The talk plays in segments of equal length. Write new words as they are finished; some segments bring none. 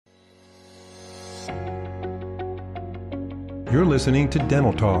You're listening to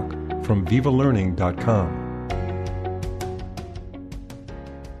Dental Talk from VivaLearning.com.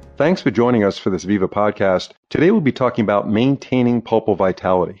 Thanks for joining us for this Viva podcast. Today we'll be talking about maintaining pulpal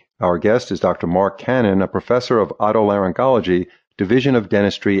vitality. Our guest is Dr. Mark Cannon, a professor of otolaryngology, Division of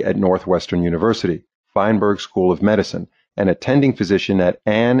Dentistry at Northwestern University, Feinberg School of Medicine, an attending physician at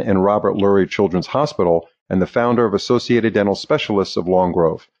Ann and Robert Lurie Children's Hospital, and the founder of Associated Dental Specialists of Long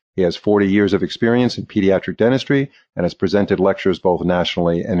Grove. He has 40 years of experience in pediatric dentistry and has presented lectures both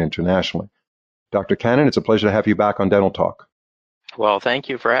nationally and internationally. Dr. Cannon, it's a pleasure to have you back on Dental Talk. Well, thank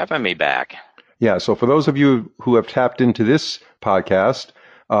you for having me back. Yeah, so for those of you who have tapped into this podcast,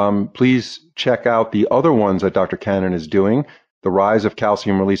 please check out the other ones that Dr. Cannon is doing. The rise of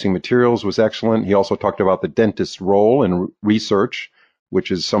calcium-releasing materials was excellent. He also talked about the dentist's role in research,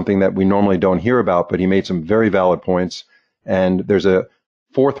 which is something that we normally don't hear about, but he made some very valid points. And there's a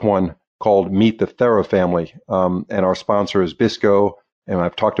fourth one called Meet the Thera Family, and our sponsor is Bisco, and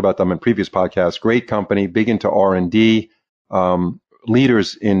I've talked about them in previous podcasts. Great company, big into R&D,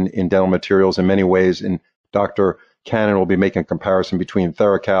 leaders in dental materials in many ways, and Dr. Cannon will be making a comparison between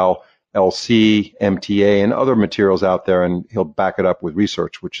TheraCal, LC, MTA, and other materials out there, and he'll back it up with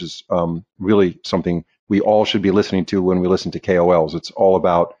research, which is really something we all should be listening to when we listen to KOLs. It's all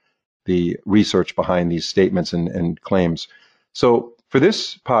about the research behind these statements and claims. So for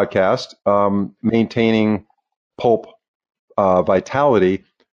this podcast, maintaining pulp vitality,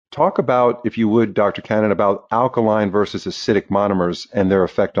 talk about, if you would, Dr. Cannon, about alkaline versus acidic monomers and their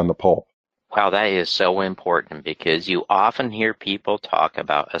effect on the pulp. Wow, that is so important because you often hear people talk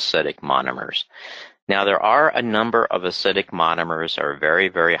about acidic monomers. Now, there are a number of acidic monomers that are very,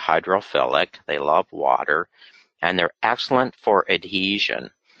 very hydrophilic. They love water, and they're excellent for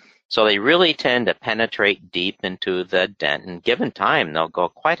adhesion. So they really tend to penetrate deep into the dentin. Given time, they'll go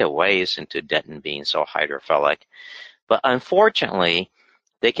quite a ways into dentin being so hydrophilic. But unfortunately,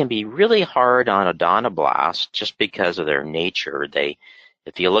 they can be really hard on odontoblasts just because of their nature.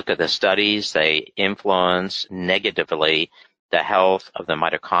 If you look at the studies, they influence negatively the health of the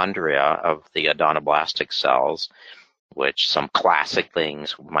mitochondria of the odontoblastic cells, which some classic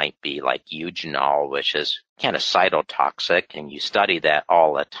things might be like eugenol, which is kind of cytotoxic, and you study that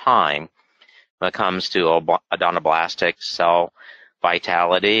all the time when it comes to odontoblastic cell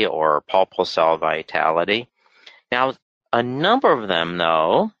vitality or pulpal cell vitality. Now, a number of them,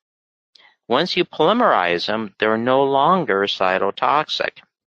 though, once you polymerize them, they're no longer cytotoxic.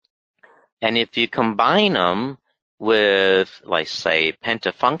 And if you combine them with, like, say,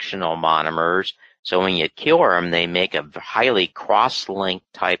 pentafunctional monomers, so when you cure them, they make a highly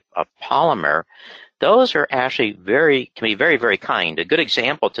cross-linked type of polymer. Those are actually can be very, very kind. A good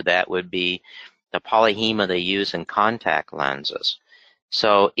example to that would be the polyhema they use in contact lenses.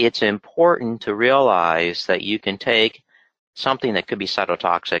 So it's important to realize that you can take something that could be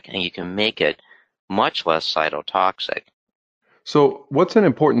cytotoxic and you can make it much less cytotoxic. So what's an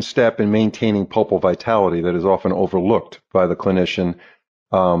important step in maintaining pulpal vitality that is often overlooked by the clinician,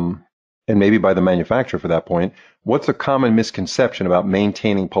 and maybe by the manufacturer for that point? What's a common misconception about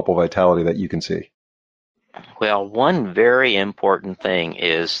maintaining pulpal vitality that you can see? Well, one very important thing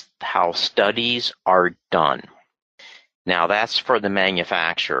is how studies are done. Now, that's for the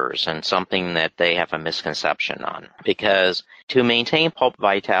manufacturers and something that they have a misconception on, because to maintain pulp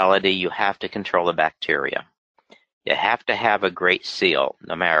vitality, you have to control the bacteria. You have to have a great seal.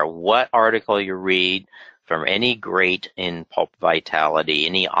 No matter what article you read from any great in pulp vitality,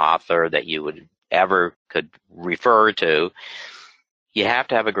 any author that you would ever could refer to, you have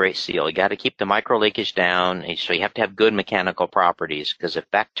to have a great seal. You got to keep the micro leakage down, so you have to have good mechanical properties, because if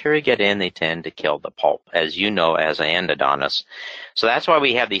bacteria get in, they tend to kill the pulp, as you know as an endodontist. So that's why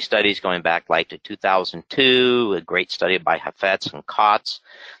we have these studies going back like to 2002, a great study by Hafetz and Kotz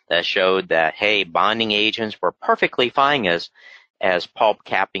that showed that, hey, bonding agents were perfectly fine as pulp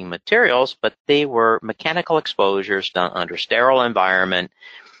capping materials, but they were mechanical exposures done under sterile environment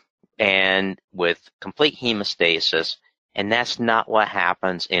and with complete hemostasis. And that's not what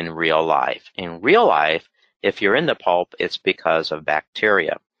happens in real life. In real life, if you're in the pulp, it's because of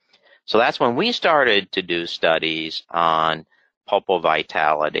bacteria. So that's when we started to do studies on pulpal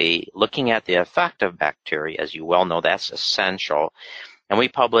vitality, looking at the effect of bacteria. As you well know, that's essential. And we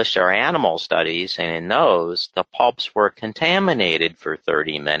published our animal studies, and in those, the pulps were contaminated for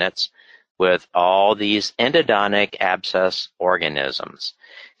 30 minutes with all these endodontic abscess organisms.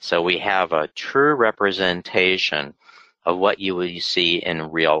 So we have a true representation of what you would see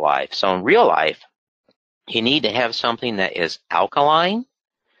in real life. So in real life, you need to have something that is alkaline,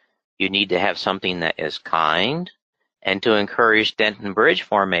 you need to have something that is kind, and to encourage dentin bridge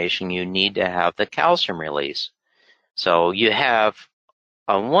formation, you need to have the calcium release. So you have,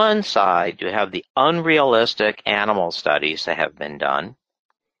 on one side, you have the unrealistic animal studies that have been done,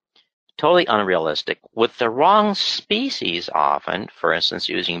 totally unrealistic, with the wrong species often, for instance,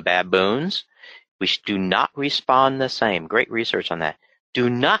 using baboons, which do not respond the same. Great research on that. Do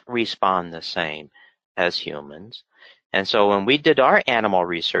not respond the same as humans. And so when we did our animal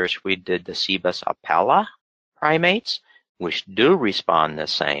research, we did the Cebus apella primates, which do respond the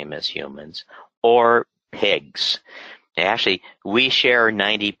same as humans, or pigs. Actually, we share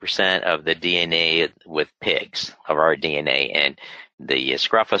 90% of the DNA with pigs, of our DNA, and the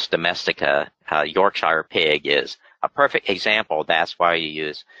Scrophus domestica Yorkshire pig is a perfect example. That's why you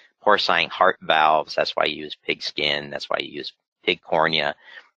use porcine heart valves. That's why you use pig skin. That's why you use pig cornea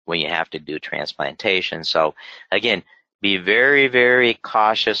when you have to do transplantation. So again, be very, very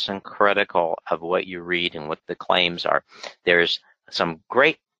cautious and critical of what you read and what the claims are. There's some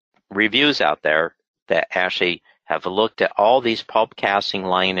great reviews out there that actually have looked at all these pulp casting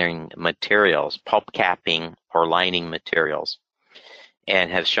lining materials, pulp capping or lining materials, and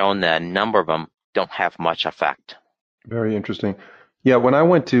have shown that a number of them don't have much effect. Very interesting. Yeah, when I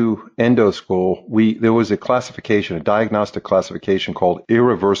went to endo school, there was a classification, a diagnostic classification called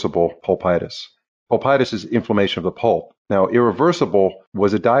irreversible pulpitis. Pulpitis is inflammation of the pulp. Now, irreversible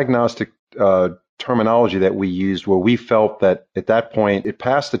was a diagnostic terminology that we used where we felt that at that point it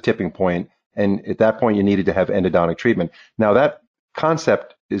passed the tipping point, and at that point you needed to have endodontic treatment. Now, that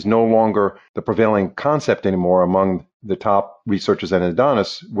concept is no longer the prevailing concept anymore among the top researchers and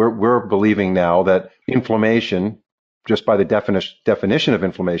endodontists. We're believing now that inflammation, just by the definition of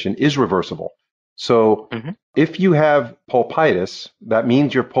inflammation, is reversible. So if you have pulpitis, that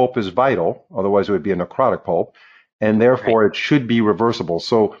means your pulp is vital, otherwise it would be a necrotic pulp, and therefore it should be reversible.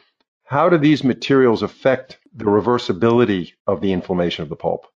 So how do these materials affect the reversibility of the inflammation of the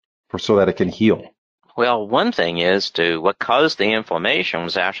pulp so that it can heal? Well, one thing is what caused the inflammation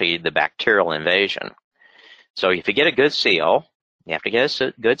was actually the bacterial invasion. So if you get a good seal, you have to get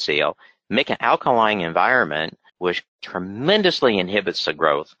a good seal, make an alkaline environment, which tremendously inhibits the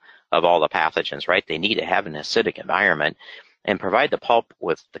growth of all the pathogens, right? They need to have an acidic environment, and provide the pulp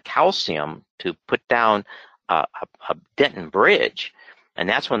with the calcium to put down a dentin bridge. And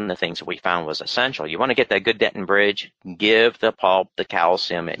that's one of the things that we found was essential. You want to get that good dentin bridge, give the pulp the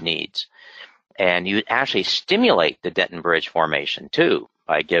calcium it needs. And you actually stimulate the dentin bridge formation too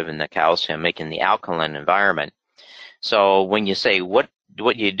by giving the calcium, making the alkaline environment. So when you say what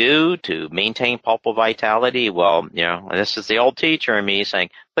you do to maintain pulpal vitality, well, this is the old teacher in me saying,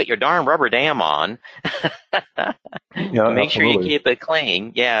 put your darn rubber dam on. Make sure you keep it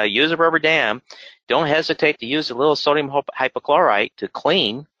clean. Yeah, use a rubber dam. Don't hesitate to use a little sodium hypochlorite to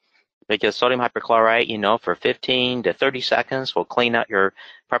clean, because sodium hypochlorite, for 15 to 30 seconds will clean out your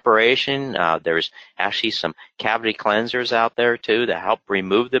preparation. There's actually some cavity cleansers out there too to help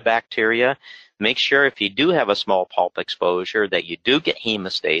remove the bacteria. Make sure if you do have a small pulp exposure that you do get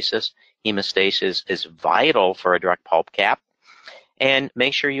hemostasis. Hemostasis is vital for a direct pulp cap. And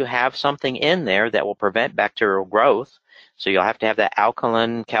make sure you have something in there that will prevent bacterial growth. So you'll have to have that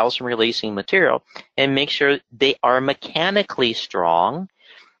alkaline, calcium-releasing material. And make sure they are mechanically strong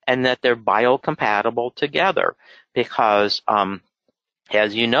and that they're biocompatible together. Because,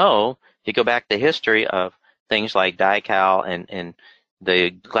 as you know, if you go back to history of things like Dical and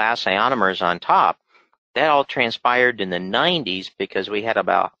the glass ionomers on top, that all transpired in the 90s because we had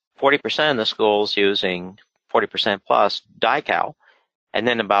about 40% of the schools using 40% plus Dical, and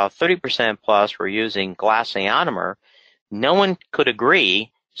then about 30% plus were using glass ionomer. No one could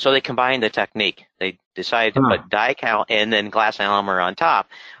agree, so they combined the technique. They decided to put Dical and then glass ionomer on top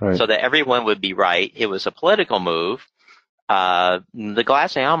so that everyone would be right. It was a political move. The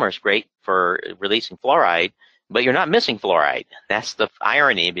glass ionomer is great for releasing fluoride, but you're not missing fluoride. That's the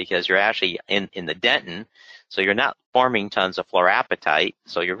irony, because you're actually in the dentin, so you're not forming tons of fluorapatite,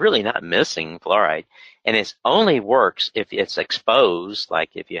 so you're really not missing fluoride. And it only works if it's exposed, like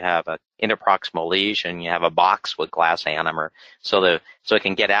if you have an interproximal lesion, you have a box with glass ionomer, so it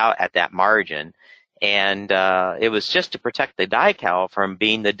can get out at that margin. And it was just to protect the Dical from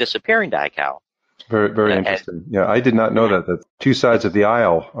being the disappearing Dical. Very, very interesting. Yeah, I did not know that. That's two sides of the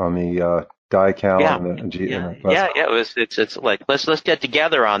aisle on the Dical and the It's like let's get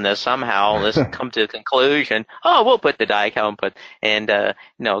together on this somehow. Let's come to a conclusion. Oh, we'll put the Dical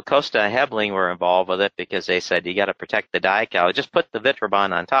Costa and Hebling were involved with it because they said you got to protect the Dical. Just put the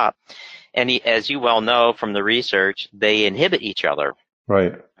Vitribond on top. And as you well know from the research, they inhibit each other.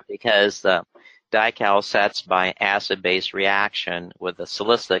 Right. Because the Dical sets by acid-base reaction with the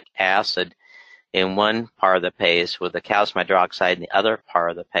salicylic acid in one part of the paste with the calcium hydroxide in the other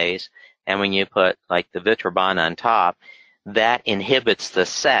part of the paste. And when you put like the Vitrobond on top, that inhibits the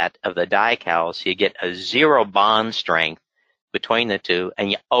set of the dical, so you get a zero bond strength between the two,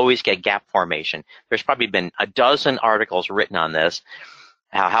 and you always get gap formation. There's probably been a dozen articles written on this,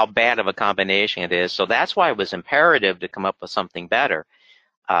 how bad of a combination it is. So that's why it was imperative to come up with something better.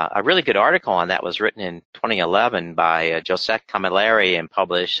 A really good article on that was written in 2011 by Josette Camilleri and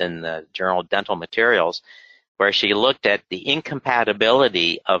published in the journal Dental Materials, where she looked at the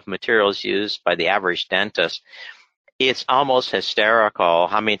incompatibility of materials used by the average dentist. It's almost hysterical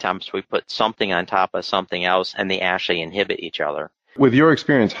how many times we put something on top of something else and they actually inhibit each other. With your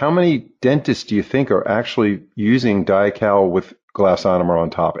experience, how many dentists do you think are actually using Diacal with glass ionomer on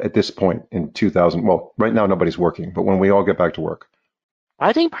top at this point in 2000? Well, right now nobody's working, but when we all get back to work.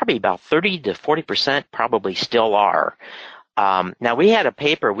 I think probably about 30 to 40% probably still are. Now, we had a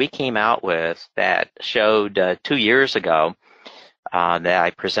paper we came out with that showed 2 years ago that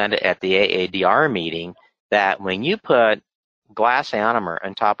I presented at the AADR meeting, that when you put glass ionomer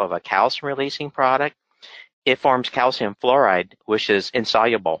on top of a calcium-releasing product, it forms calcium fluoride, which is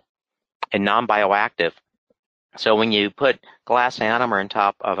insoluble and non-bioactive. So when you put glass ionomer on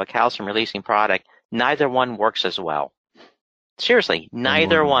top of a calcium-releasing product, neither one works as well. Seriously,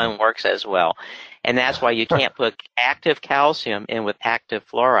 neither one works as well. And that's why you can't put active calcium in with active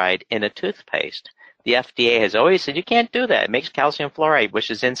fluoride in a toothpaste. The FDA has always said you can't do that. It makes calcium fluoride, which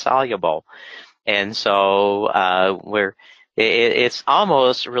is insoluble. And so it's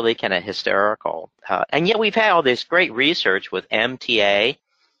almost really kind of hysterical. And yet we've had all this great research with MTA,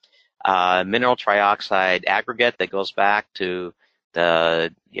 mineral trioxide aggregate, that goes back to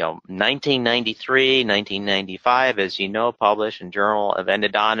the 1993, 1995, as you know, published in Journal of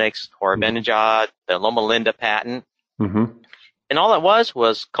Endodontics, Horbenajad, the Loma Linda patent. Mm-hmm. And all it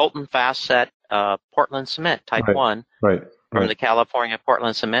was Colton Fast Set Portland Cement Type 1 from the California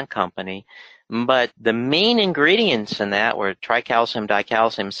Portland Cement Company. But the main ingredients in that were tricalcium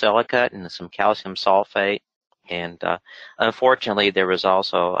dicalcium silicate and some calcium sulfate. And unfortunately, there was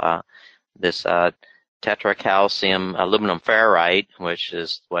also this tetracalcium aluminum ferrite, which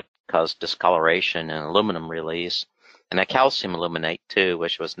is what caused discoloration and aluminum release, and a calcium aluminate too,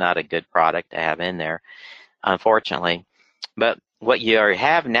 which was not a good product to have in there, unfortunately. But what you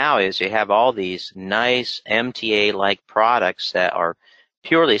have now is you have all these nice MTA-like products that are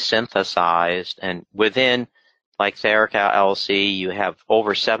purely synthesized, and within, like Theracal LC, you have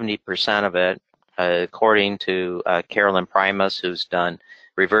over 70% of it, according to Carolyn Primus, who's done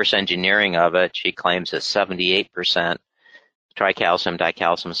reverse engineering of it. She claims it's 78% tricalcium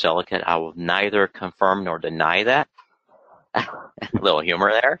dicalcium silicate. I will neither confirm nor deny that. A little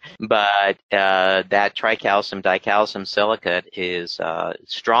humor there. But that tricalcium dicalcium silicate is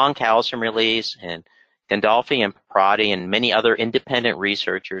strong calcium release, and Gandolfi and Prati and many other independent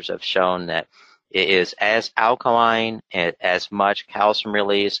researchers have shown that it is as alkaline and as much calcium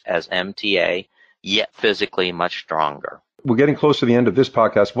release as MTA, yet physically much stronger. We're getting close to the end of this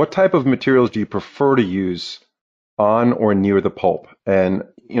podcast. What type of materials do you prefer to use on or near the pulp? And,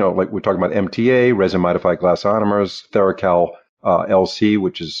 like we're talking about MTA, resin modified glass ionomers, Theracal LC,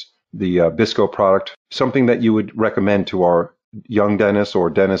 which is the Bisco product, something that you would recommend to our young dentists or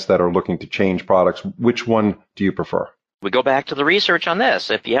dentists that are looking to change products. Which one do you prefer? We go back to the research on this.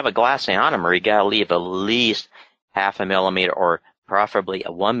 If you have a glass ionomer, you got to leave at least 0.5 millimeter or preferably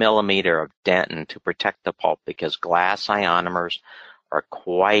a 1 millimeter of dentin to protect the pulp, because glass ionomers are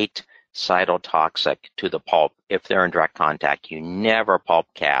quite cytotoxic to the pulp if they're in direct contact. You never pulp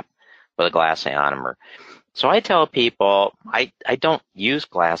cap with a glass ionomer. So I tell people I don't use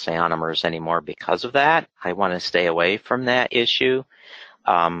glass ionomers anymore because of that. I want to stay away from that issue.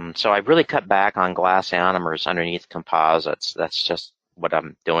 So I've really cut back on glass ionomers underneath composites. That's just what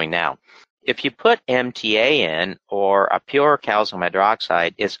I'm doing now. If you put MTA in or a pure calcium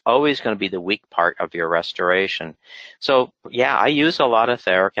hydroxide, it's always going to be the weak part of your restoration. So, yeah, I use a lot of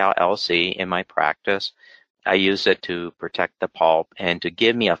Theracal LC in my practice. I use it to protect the pulp and to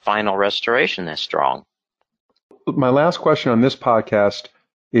give me a final restoration that's strong. My last question on this podcast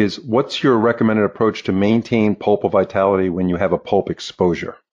is, what's your recommended approach to maintain pulpal vitality when you have a pulp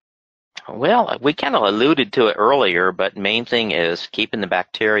exposure? Well, we kind of alluded to it earlier, but main thing is keeping the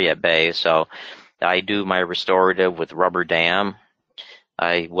bacteria at bay. So I do my restorative with rubber dam.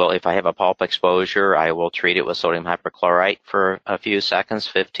 If I have a pulp exposure, I will treat it with sodium hypochlorite for a few seconds,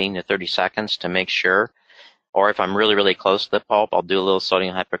 15 to 30 seconds to make sure. Or if I'm really, really close to the pulp, I'll do a little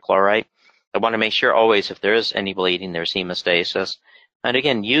sodium hypochlorite. I want to make sure always if there is any bleeding, there's hemostasis. And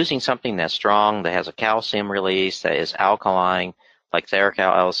again, using something that's strong, that has a calcium release, that is alkaline, like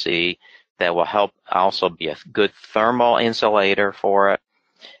Theracal LC, that will help also be a good thermal insulator for it.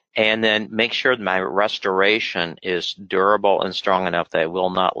 And then make sure that my restoration is durable and strong enough that it will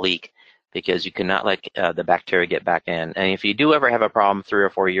not leak, because you cannot let the bacteria get back in. And if you do ever have a problem 3 or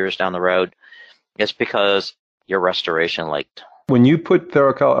 4 years down the road, it's because your restoration leaked. When you put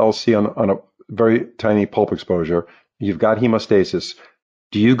Theracal LC on a very tiny pulp exposure, you've got hemostasis.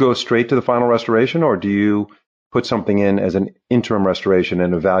 Do you go straight to the final restoration, or do you put something in as an interim restoration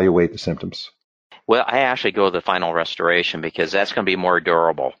and evaluate the symptoms? Well, I actually go to the final restoration because that's going to be more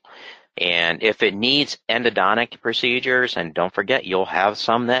durable. And if it needs endodontic procedures, and don't forget, you'll have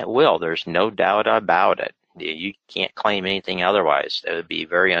some that will. There's no doubt about it. You can't claim anything otherwise. That would be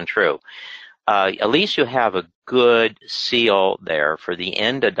very untrue. At least you have a good seal there for the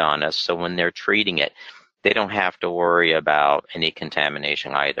endodontist, so when they're treating it, they don't have to worry about any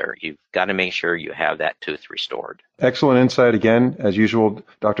contamination either. You've got to make sure you have that tooth restored. Excellent insight again, as usual,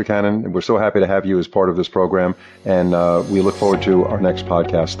 Dr. Cannon. We're so happy to have you as part of this program, and we look forward to our next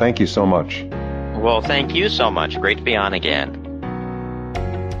podcast. Thank you so much. Well, thank you so much. Great to be on again.